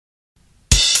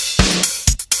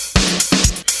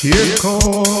Here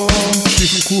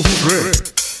comes Kooffreh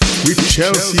with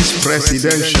Chelsea's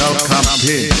presidential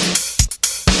campaign.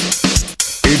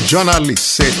 A journalist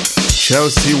said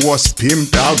Chelsea was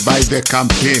pimped out by the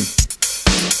campaign.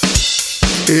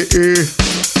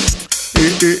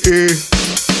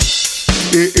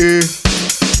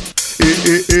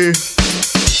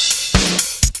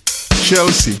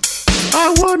 Chelsea, I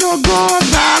wanna go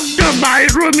back to my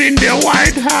room in the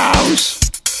White House.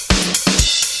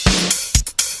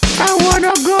 I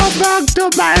wanna go back to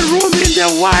my room in the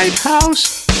White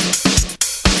House.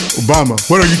 Obama,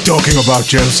 what are you talking about,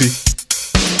 Chelsea?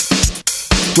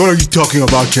 What are you talking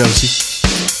about, Chelsea?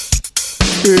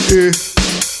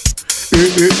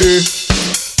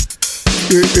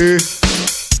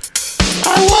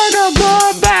 I wanna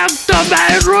go back to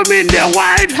my room in the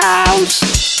White House.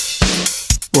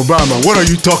 Obama, what are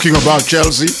you talking about,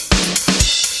 Chelsea?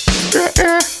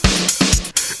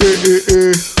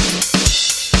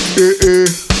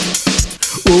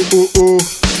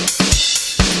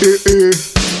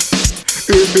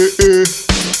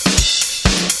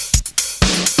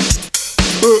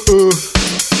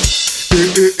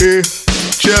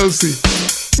 Chelsea,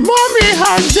 Mommy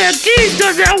has the key to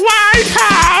the White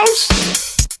House.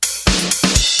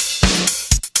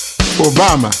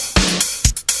 Obama,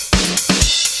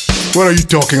 what are you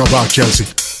talking about, Chelsea?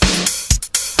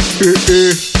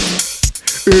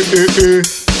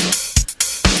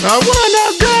 I wanna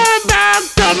go back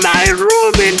to my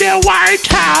room in the White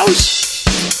House.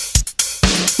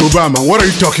 Obama, what are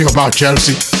you talking about,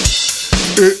 Chelsea?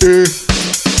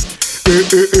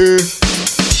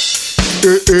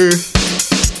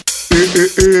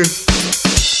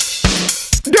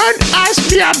 Don't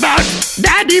ask me about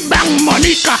Daddy Bang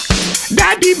Monica.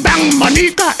 Daddy Bang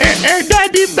Monica.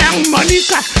 Daddy Bang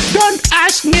Monica. Don't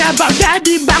ask me about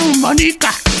Daddy Bang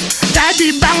Monica.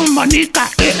 Daddy Bang Monica.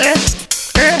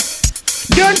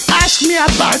 Don't ask me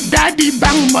about Daddy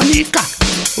Bang Monica.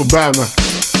 Obama,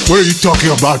 what are you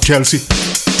talking about, Chelsea?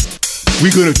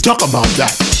 We're gonna talk about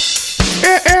that.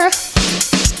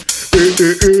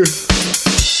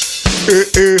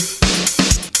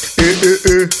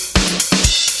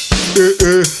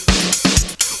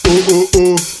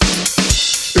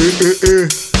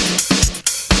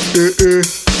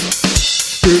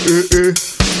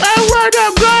 I wanna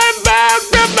go back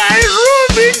to my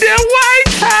room in the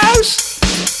White House.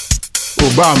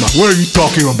 Obama, what are you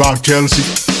talking about, Chelsea?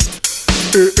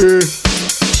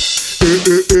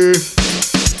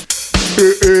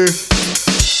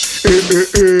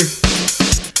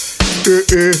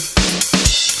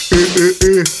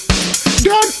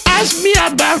 Don't ask me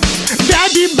about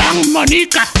Daddy Bang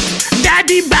Monica.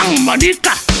 Daddy Bang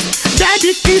Monica.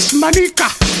 Daddy Kiss Monica.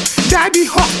 Daddy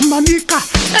Hawk Monica.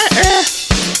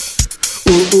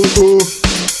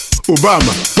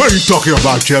 Obama, what are you talking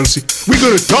about, Chelsea? We're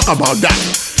gonna talk about that.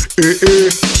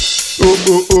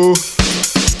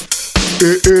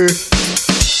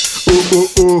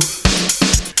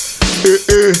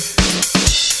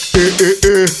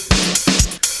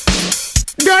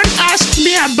 Don't ask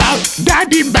me about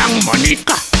Daddy Bang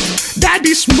Monica.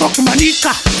 Daddy Smoke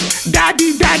Monica.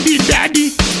 Daddy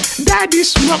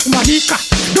Smoke Monica.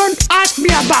 Don't ask me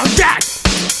about that.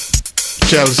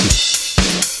 Chelsea.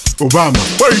 Obama,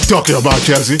 what are you talking about,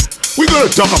 Chelsea? We're gonna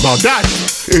talk about that.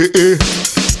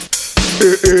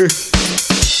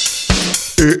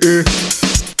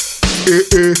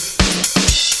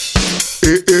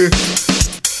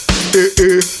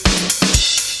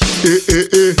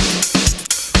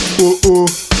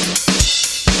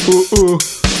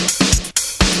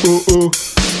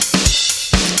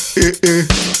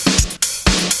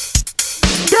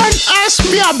 Don't ask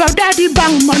me about Daddy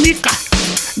Bang Monica.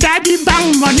 Daddy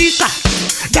Bang Monica.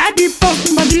 Daddy Pop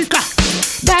Monica.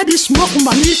 Daddy Smoke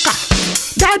Monica.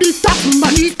 Daddy Talk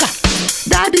Monica.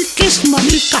 Daddy Kiss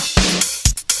Monica.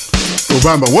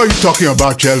 Obama, what are you talking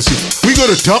about, Chelsea? We're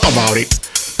gonna talk about it.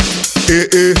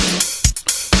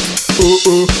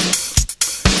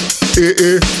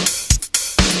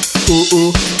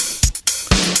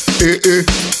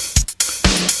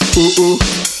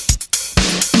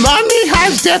 Mommy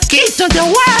has the key to the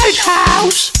White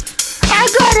House. I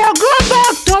gotta go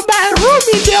back to my room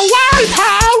in the White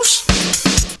House.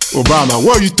 Obama,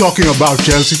 what are you talking about,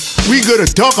 Chelsea? We gonna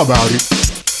talk about it.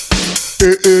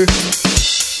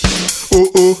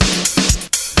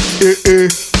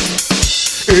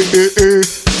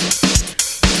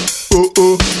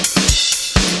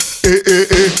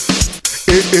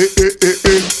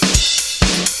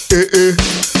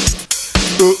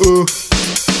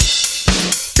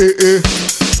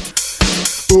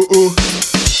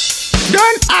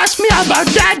 Don't ask me about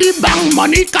Daddy Bang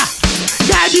Monica.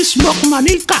 Daddy smoke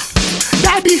Monica.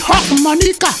 Daddy hawk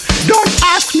Monica. Don't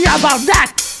ask me about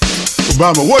that.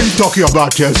 Obama, what are you talking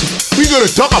about, Chelsea? We're gonna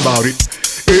talk about it.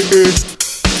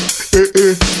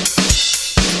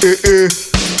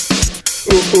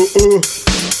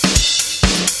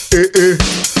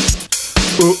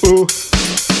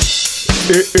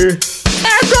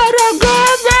 I gotta go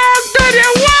back to the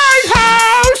White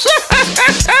House.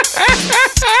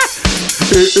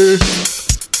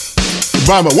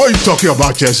 Obama, what are you talking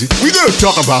about, Chelsea? We're gonna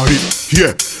talk about it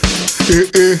here.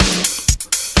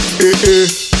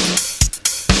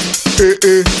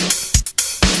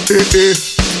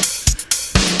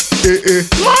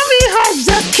 Mommy has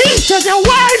the key to the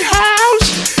White House.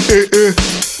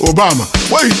 Obama,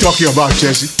 what are you talking about,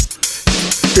 Chelsea?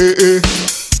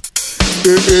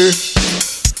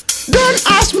 Don't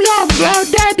ask me about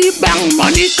Daddy bang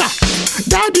Monica.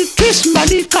 Daddy kiss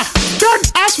Monica.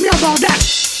 Don't ask me about that.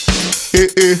 Eh,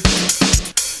 eh.